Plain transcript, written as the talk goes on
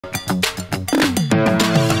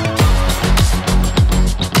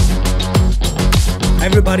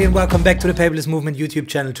everybody, and welcome back to the Paperless Movement YouTube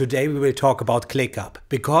channel. Today we will talk about ClickUp,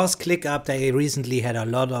 because ClickUp, they recently had a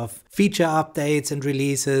lot of feature updates and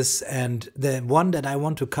releases, and the one that I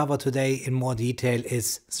want to cover today in more detail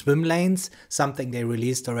is Swimlanes, something they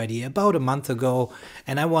released already about a month ago,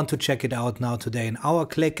 and I want to check it out now today in our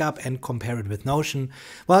ClickUp and compare it with Notion.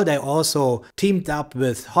 Well, they also teamed up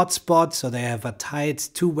with Hotspot, so they have a tight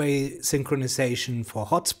two-way synchronization for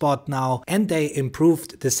Hotspot now, and they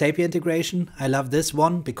improved the Zapier integration. I love this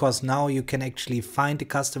one because now you can actually find the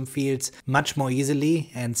custom fields much more easily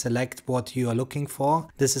and select what you are looking for.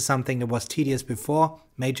 This is something that was tedious before.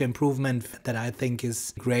 Major improvement that I think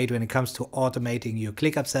is great when it comes to automating your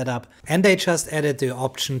ClickUp setup. And they just added the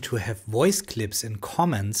option to have voice clips in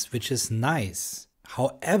comments, which is nice.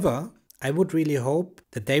 However, I would really hope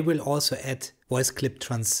that they will also add voice clip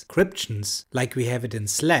transcriptions like we have it in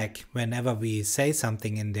Slack. Whenever we say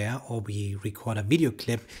something in there or we record a video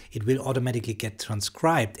clip, it will automatically get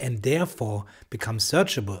transcribed and therefore become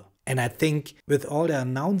searchable. And I think with all the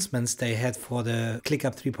announcements they had for the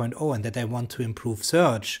ClickUp 3.0 and that they want to improve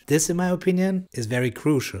search, this in my opinion is very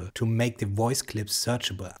crucial to make the voice clips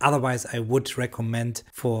searchable. Otherwise, I would recommend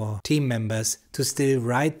for team members to still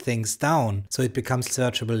write things down so it becomes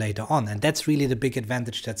searchable later on. And that's really the big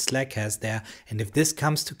advantage that Slack has there. And if this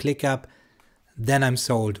comes to ClickUp, then I'm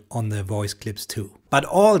sold on the voice clips too. But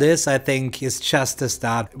all this, I think, is just the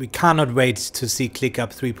start. We cannot wait to see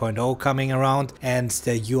ClickUp 3.0 coming around and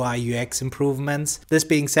the UI UX improvements. This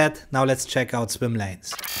being said, now let's check out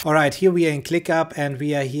Swimlanes. All right, here we are in ClickUp and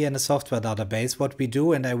we are here in a software database. What we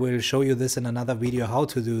do, and I will show you this in another video how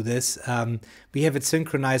to do this, we have it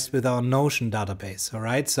synchronized with our Notion database. All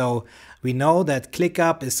right, so we know that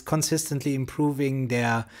ClickUp is consistently improving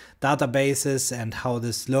their databases and how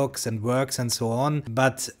this looks and works and so on.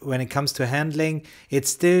 But when it comes to handling,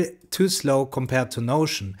 it's still too slow compared to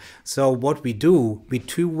Notion. So what we do, we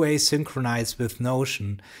two-way synchronize with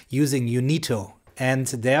Notion using Unito. And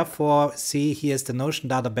therefore, see, here's the Notion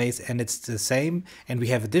database and it's the same. And we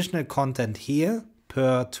have additional content here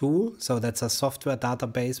per tool. So that's a software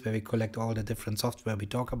database where we collect all the different software we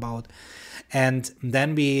talk about. And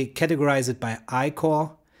then we categorize it by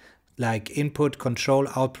iCore, like input, control,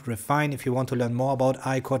 output, refine. If you want to learn more about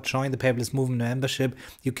iCore, join the Paperless Movement membership.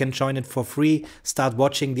 You can join it for free. Start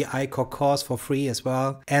watching the iCore course for free as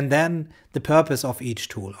well. And then the purpose of each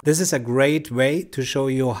tool. This is a great way to show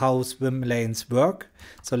you how Swimlanes work.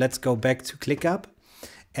 So let's go back to ClickUp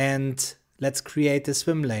and let's create the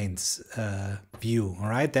Swimlanes view. All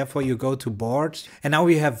right, therefore you go to board and now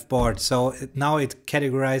we have board. So now it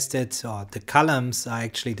categorized it, or the columns are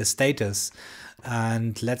actually the status.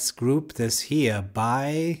 And let's group this here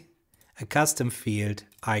by a custom field,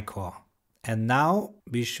 iCore. And now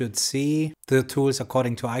we should see the tools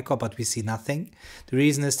according to iCore, but we see nothing. The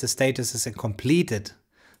reason is the status is completed.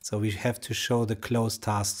 So we have to show the closed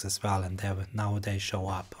tasks as well, and now they show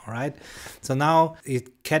up. All right. So now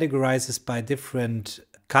it categorizes by different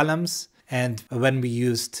columns. And when we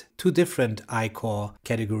used two different iCore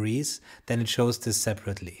categories, then it shows this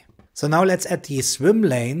separately. So now let's add the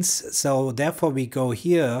Swimlanes. So therefore we go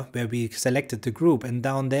here where we selected the group, and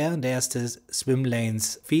down there's the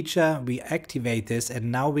Swimlanes feature. We activate this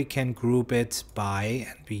and now we can group it by,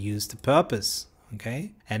 and we use the purpose.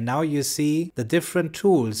 Okay. And now you see the different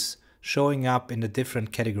tools showing up in the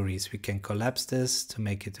different categories. We can collapse this to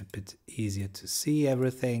make it a bit easier to see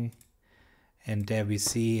everything. And there we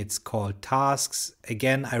see it's called tasks.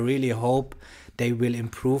 Again, I really hope they will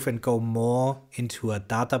improve and go more into a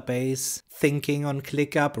database thinking on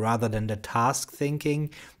ClickUp rather than the task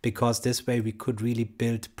thinking, because this way we could really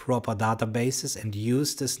build proper databases and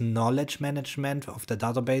use this knowledge management of the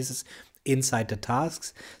databases inside the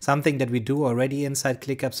tasks, something that we do already inside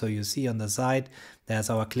ClickUp. So you see on the side,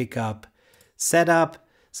 there's our ClickUp setup,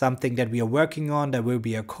 something that we are working on. There will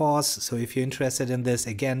be a course. So if you're interested in this,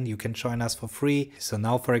 again, you can join us for free. So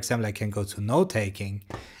now, for example, I can go to note-taking,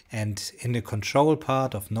 and in the control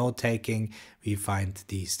part of note-taking, we find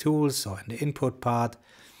these tools. So in the input part,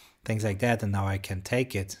 things like that. And now I can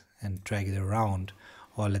take it and drag it around.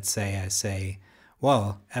 Or let's say I say,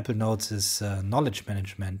 well, Apple Notes is knowledge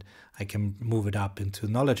management. I can move it up into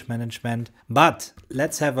knowledge management. But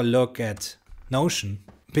let's have a look at Notion,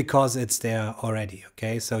 because it's there already.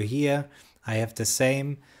 Okay, so here I have the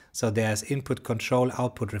same. So there's input, control,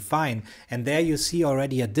 output, refine. And there you see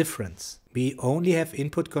already a difference. We only have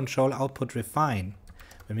input, control, output, refine.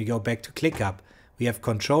 When we go back to ClickUp, we have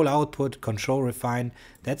control, output, control, refine.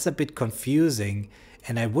 That's a bit confusing.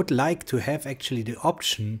 And I would like to have actually the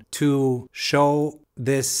option to show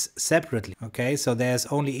this separately. Okay, so there's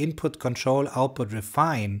only input, control, output,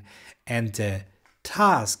 refine, and the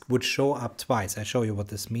task would show up twice. I show you what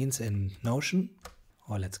this means in Notion.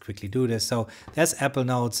 Or let's quickly do this. So there's Apple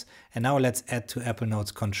Notes, and now let's add to Apple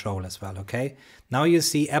Notes control as well, okay? Now you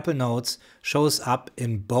see Apple Notes shows up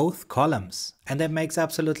in both columns, and that makes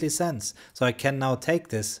absolutely sense. So I can now take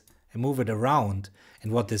this and move it around,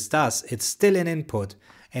 and what this does, it's still an input,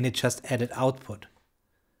 and it just added output.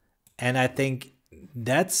 And I think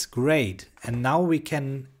that's great. And now we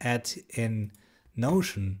can add in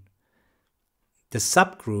Notion the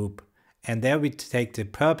subgroup, and there we take the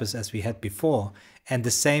purpose as we had before. And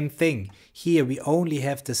the same thing, here we only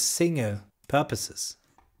have the single purposes.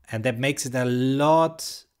 And that makes it a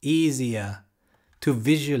lot easier to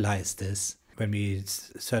visualize this. When we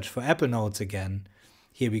search for Apple Notes again,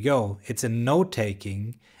 here we go. It's a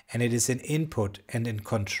note-taking, and it is in input and in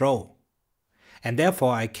control. And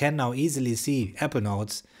therefore I can now easily see Apple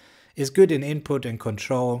Notes is good in input and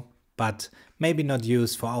control, but maybe not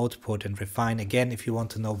used for output and refine. Again, if you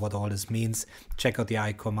want to know what all this means, check out the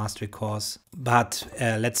iCore Mastery course. But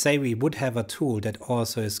let's say we would have a tool that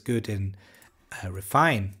also is good in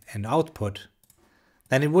refine and output,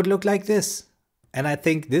 then it would look like this. And I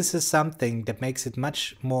think this is something that makes it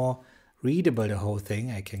much more readable, the whole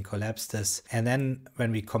thing. I can collapse this. And then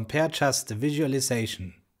when we compare just the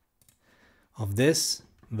visualization of this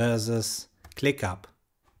versus ClickUp,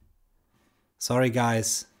 sorry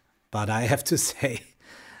guys, but I have to say,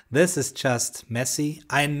 this is just messy.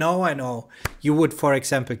 I know. You would, for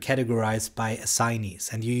example, categorize by assignees,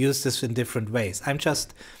 and you use this in different ways. I'm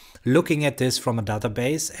just looking at this from a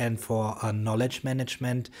database and for a knowledge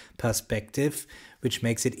management perspective, which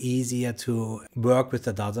makes it easier to work with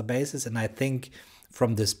the databases. And I think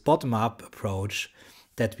from this bottom-up approach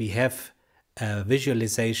that we have a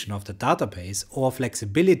visualization of the database, or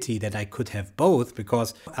flexibility that I could have both,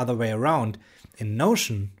 because other way around, in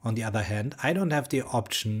Notion, on the other hand, I don't have the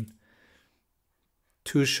option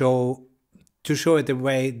to show it the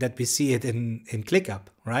way that we see it in ClickUp,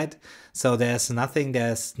 right? So there's not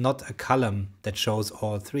a column that shows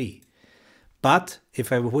all three. But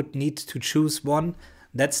if I would need to choose one,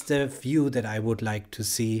 that's the view that I would like to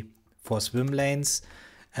see for Swimlanes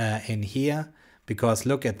in here, because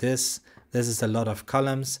look at this. This is a lot of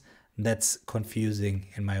columns. That's confusing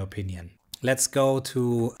in my opinion. Let's go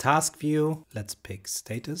to task view. Let's pick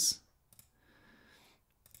status.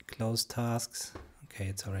 Close tasks. Okay,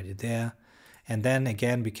 it's already there. And then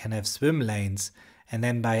again, we can have swim lanes and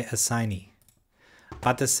then by assignee.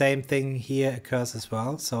 But the same thing here occurs as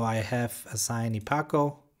well. So I have assignee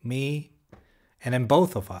Paco, me, and then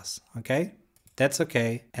both of us. Okay, that's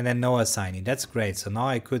okay. And then no assignee. That's great. So now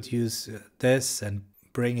I could use this and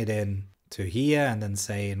bring it in to here and then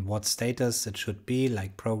say in what status it should be,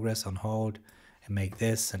 like progress on hold, and make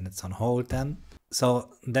this and it's on hold then.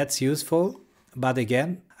 So that's useful, but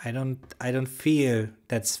again, I don't feel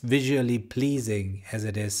that's visually pleasing as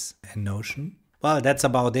it is in Notion. Well, that's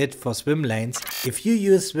about it for Swimlanes. If you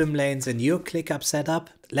use Swimlanes in your ClickUp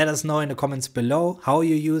setup, let us know in the comments below how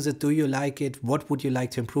you use it. Do you like it? What would you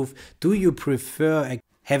like to improve? Do you prefer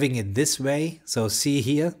having it this way? So see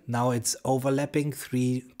here, now it's overlapping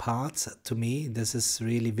 3 parts. To me, this is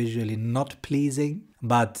really visually not pleasing,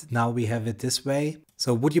 but now we have it this way.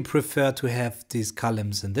 So would you prefer to have these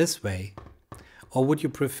columns in this way? Or would you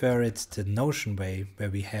prefer it the Notion way, where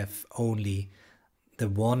we have only the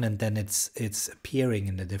one and then it's appearing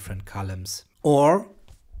in the different columns? Or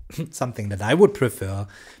something that I would prefer,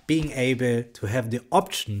 being able to have the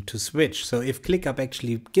option to switch. So if ClickUp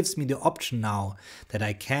actually gives me the option now that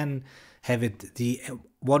I can have it the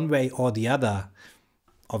one way or the other,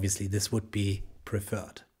 obviously this would be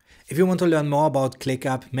preferred. If you want to learn more about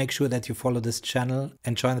ClickUp, make sure that you follow this channel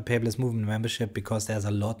and join the Paperless Movement membership, because there's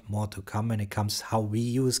a lot more to come when it comes to how we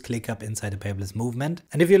use ClickUp inside the Paperless Movement.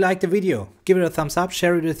 And if you liked the video, give it a thumbs up,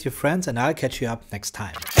 share it with your friends, and I'll catch you up next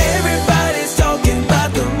time. Everybody